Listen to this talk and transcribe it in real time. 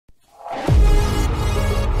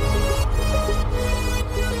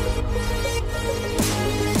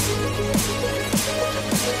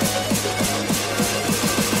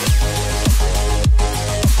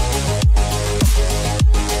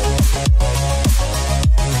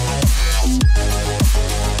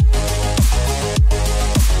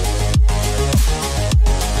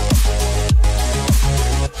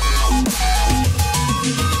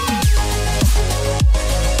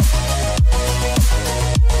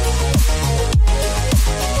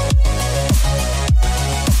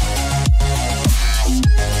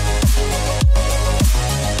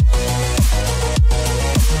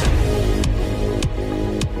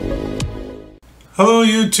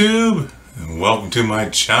YouTube, and welcome to my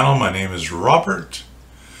channel. My name is Robert,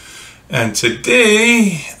 and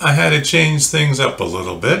today I had to change things up a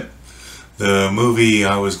little bit. The movie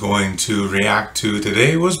I was going to react to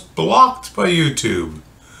today was blocked by YouTube.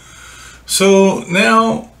 So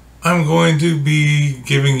now I'm going to be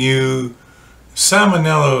giving you Sam O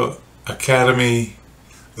Nella Academy,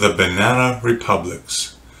 the Banana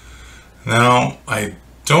Republics. Now,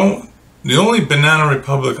 the only Banana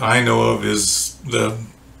Republic I know of is the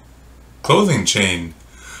clothing chain.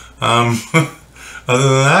 Other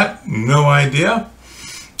than that, no idea.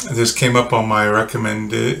 This came up on my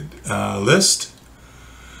recommended list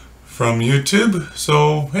from YouTube,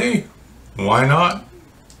 so hey, why not?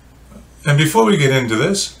 And before we get into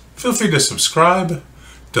this, feel free to subscribe.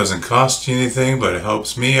 Doesn't cost you anything, but it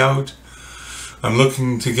helps me out. I'm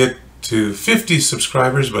looking to get to 50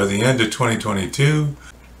 subscribers by the end of 2022.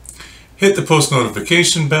 Hit the post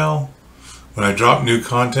notification bell. When I drop new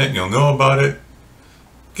content, you'll know about it.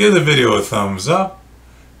 Give the video a thumbs up,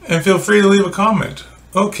 and feel free to leave a comment.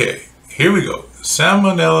 Okay, here we go. Sam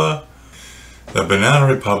O Nella, the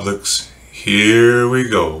Banana Republics. Here we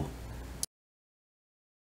go.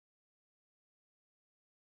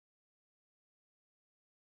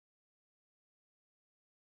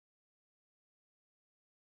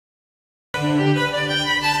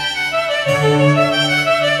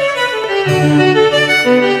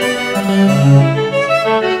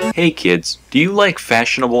 Hey kids, do you like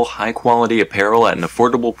fashionable, high-quality apparel at an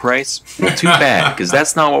affordable price? Well, too bad, because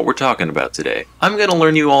that's not what we're talking about today. I'm gonna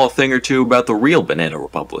learn you all a thing or two about the real Banana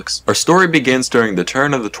Republics. Our story begins during the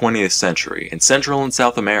turn of the 20th century in Central and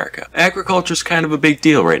South America. Agriculture's kind of a big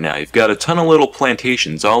deal right now. You've got a ton of little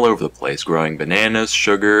plantations all over the place growing bananas,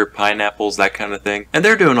 sugar, pineapples, that kind of thing. And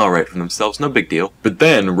they're doing alright for themselves, no big deal. But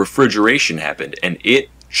then refrigeration happened, and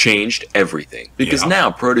it changed everything. Because now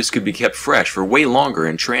produce could be kept fresh for way longer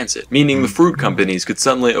in transit, meaning the fruit companies could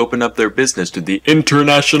suddenly open up their business to the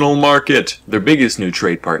international market, their biggest new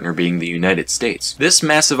trade partner being the United States. This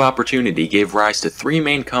massive opportunity gave rise to three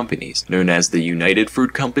main companies, known as the United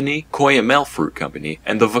Fruit Company, Omen Fruit Company,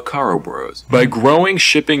 and the Vaccaro Bros. By growing,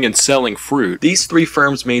 shipping, and selling fruit, these three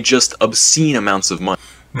firms made just obscene amounts of money.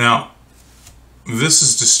 Now, this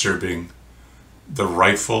is disturbing. The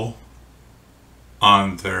rifle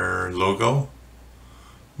on their logo.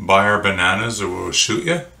 Buy our bananas or we'll shoot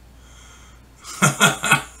you.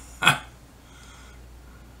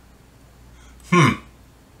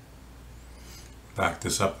 Back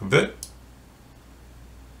this up a bit.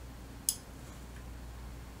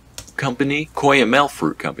 Company, Omen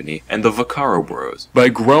Fruit Company, and the Vaccaro Bros. By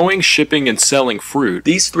growing, shipping, and selling fruit,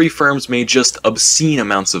 these three firms made just obscene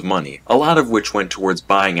amounts of money, a lot of which went towards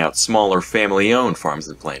buying out smaller family-owned farms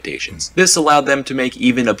and plantations. This allowed them to make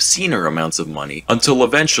even obscener amounts of money, until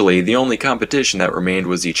eventually the only competition that remained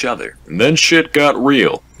was each other. And then shit got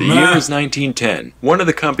real. The year is 1910. One of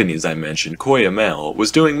the companies I mentioned, Omen,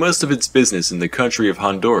 was doing most of its business in the country of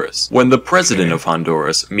Honduras, when the president of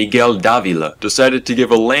Honduras, Miguel Davila, decided to give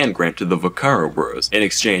a land grant to the Vaccaro Bros in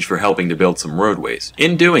exchange for helping to build some roadways.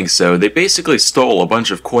 In doing so, they basically stole a bunch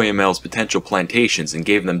of Omen's potential plantations and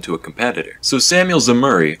gave them to a competitor. So Samuel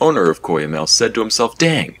Zamuri, owner of Omen, said to himself,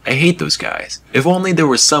 "Dang, I hate those guys. If only there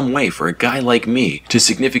was some way for a guy like me to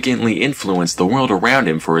significantly influence the world around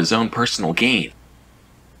him for his own personal gain."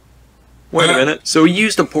 Wait a minute. So he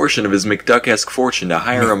used a portion of his McDuck-esque fortune to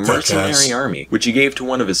hire a mercenary army, which he gave to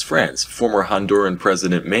one of his friends, former Honduran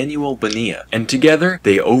President Manuel Bonilla. And together,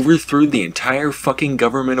 they overthrew the entire fucking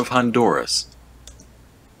government of Honduras.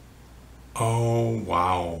 Oh,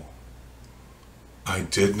 wow. I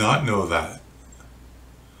did not know that.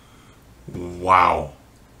 Wow.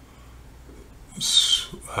 That's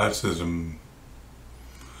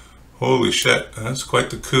holy shit, that's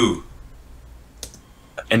quite the coup.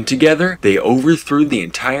 And together, they overthrew the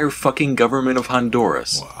entire fucking government of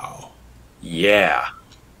Honduras. Wow. Yeah.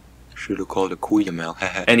 Should've called it Cuyamel.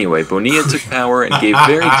 Anyway, Bonilla took power and gave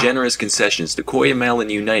very generous concessions to Cuyamel and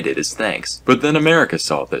United as thanks. But then America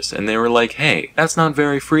saw this, and they were like, "Hey, that's not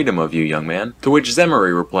very freedom of you, young man." To which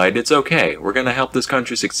Zamuri replied, "It's okay, we're gonna help this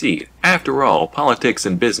country succeed. After all, politics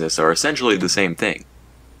and business are essentially the same thing."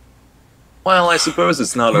 Well, I suppose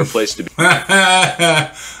it's not our place to be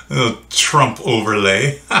little Trump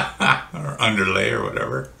overlay or underlay or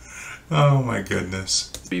whatever. Oh my goodness.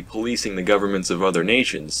 Policing the governments of other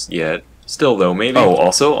nations yet. Still though, maybe. Oh,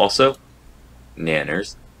 also,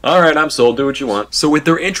 nanners. Alright, I'm sold, do what you want. So with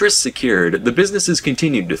their interests secured, the businesses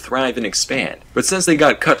continued to thrive and expand. But since they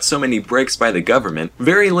got cut so many breaks by the government,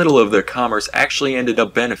 very little of their commerce actually ended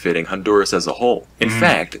up benefiting Honduras as a whole. In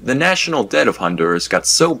fact, the national debt of Honduras got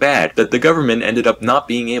so bad that the government ended up not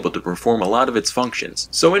being able to perform a lot of its functions.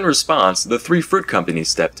 So in response, the three fruit companies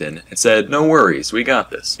stepped in and said, no worries, we got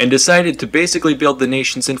this, and decided to basically build the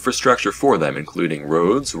nation's infrastructure for them, including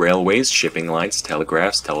roads, railways, shipping lines,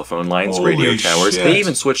 telegraphs, telephone lines, radio towers. They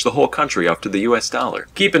even switched the whole country off to the US dollar.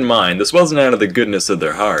 Keep in mind, this wasn't out of the goodness of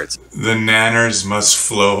their hearts. The nanners must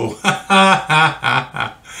flow.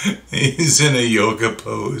 He's in a yoga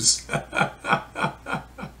pose.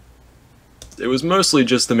 It was mostly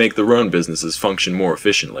just to make their own businesses function more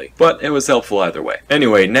efficiently, but it was helpful either way.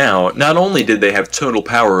 Anyway, now, not only did they have total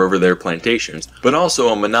power over their plantations, but also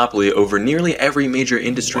a monopoly over nearly every major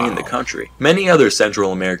industry in the country. Many other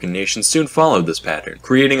Central American nations soon followed this pattern,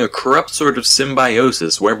 creating a corrupt sort of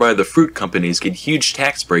symbiosis whereby the fruit companies get huge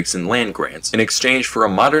tax breaks and land grants in exchange for a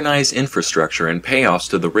modernized infrastructure and payoffs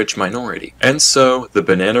to the rich minority. And so, the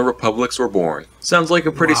banana republics were born. Sounds like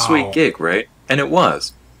a pretty sweet gig, right? And it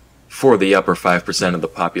was. For the upper 5% of the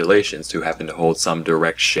populations who happen to hold some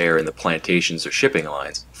direct share in the plantations or shipping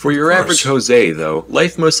lines. For your average Jose, though,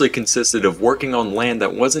 life mostly consisted of working on land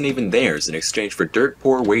that wasn't even theirs in exchange for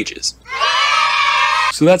dirt-poor wages.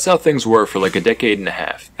 So that's how things were for like a decade and a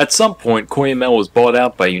half. At some point, Coyamel was bought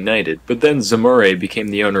out by United, but then Zamore became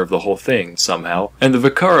the owner of the whole thing, somehow, and the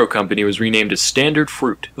Vaccaro company was renamed as Standard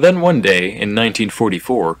Fruit. Then one day, in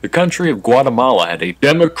 1944, the country of Guatemala had a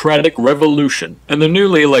democratic revolution, and the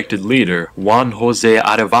newly elected leader, Juan Jose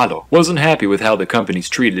Arevalo, wasn't happy with how the companies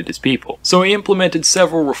treated his people. So he implemented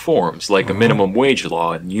several reforms, like a minimum wage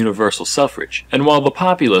law and universal suffrage. And while the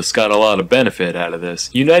populace got a lot of benefit out of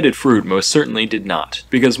this, United Fruit most certainly did not.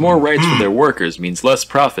 Because more rights for their workers means less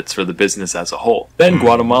profits for the business as a whole. Then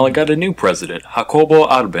Guatemala got a new president, Jacobo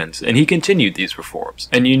Arbenz, and he continued these reforms.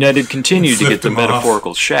 And United continued to get the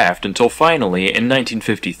metaphorical shaft until finally, in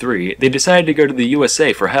 1953, they decided to go to the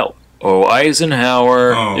USA for help. Oh,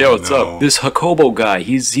 Eisenhower. Yo, what's up? This Jacobo guy,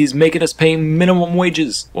 he's making us pay minimum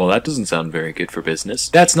wages. Well, that doesn't sound very good for business.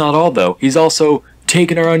 That's not all, though. He's also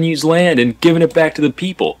taking our unused land and giving it back to the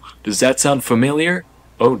people. Does that sound familiar?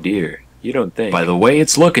 Oh dear. You don't think. By the way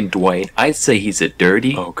it's looking, Dwight, I'd say he's a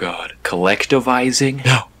dirty, oh god, collectivizing,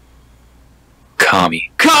 no,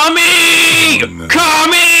 commie. Commie! Oh, no.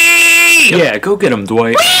 Commie! Yeah, go get him,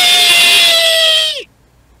 Dwight.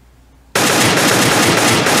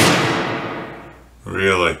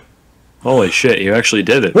 Really? Holy shit, you actually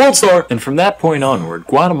did it. World Star! And from that point onward,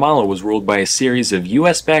 Guatemala was ruled by a series of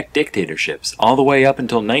US-backed dictatorships, all the way up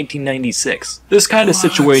until 1996. This kind of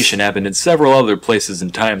situation happened in several other places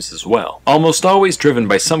and times as well, almost always driven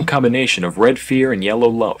by some combination of red fear and yellow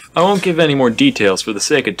love. I won't give any more details for the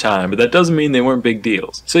sake of time, but that doesn't mean they weren't big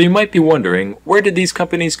deals. So you might be wondering, where did these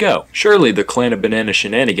companies go? Surely the clan of banana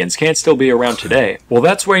shenanigans can't still be around today. Well,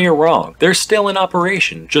 that's where you're wrong. They're still in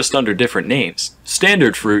operation, just under different names.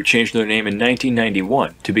 Standard Fruit changed their name in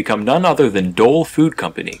 1991 to become none other than Dole Food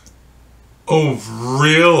Company. Oh,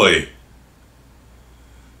 really?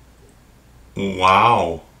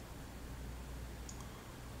 Wow.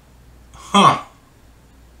 Huh.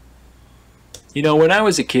 You know, when I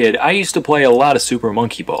was a kid, I used to play a lot of Super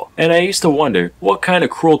Monkey Ball, and I used to wonder, what kind of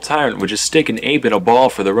cruel tyrant would just stick an ape in a ball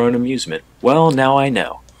for their own amusement? Well, now I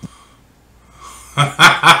know.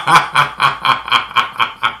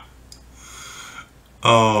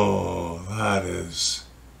 Oh, that is...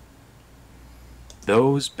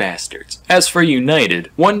 Those bastards. As for United,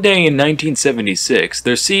 one day in 1976,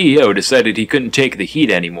 their CEO decided he couldn't take the heat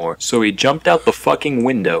anymore, so he jumped out the fucking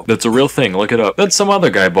window. That's a real thing, look it up. Then some other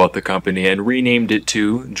guy bought the company and renamed it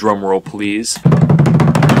to, drumroll please,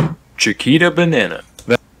 Chiquita Banana.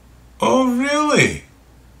 Oh, really?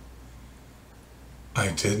 I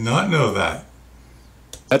did not know that.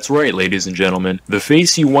 That's right, ladies and gentlemen. The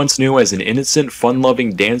face you once knew as an innocent,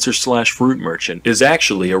 fun-loving dancer-slash-fruit merchant is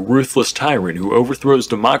actually a ruthless tyrant who overthrows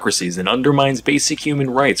democracies and undermines basic human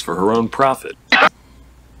rights for her own profit.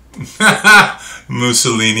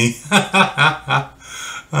 Mussolini. That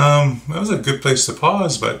was a good place to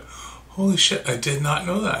pause, but holy shit, I did not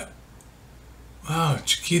know that. Wow,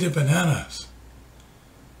 Chiquita Bananas.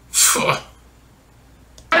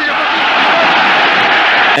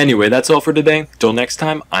 Anyway, that's all for today. Till next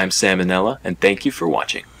time, I'm Sam O Nella, and thank you for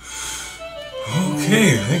watching.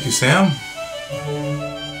 Okay, thank you, Sam.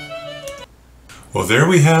 Well, there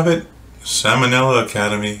we have it. Sam O Nella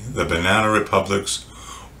Academy, the Banana Republics.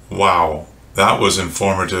 Wow, that was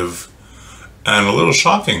informative and a little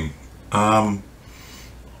shocking. I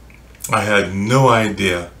had no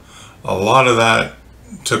idea. A lot of that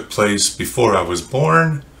took place before I was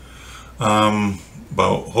born. But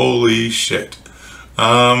holy shit.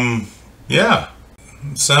 Yeah.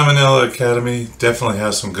 Sam O Nella Academy definitely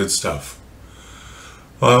has some good stuff.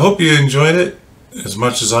 Well, I hope you enjoyed it as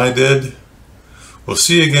much as I did. We'll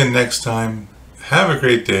see you again next time. Have a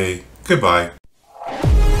great day. Goodbye.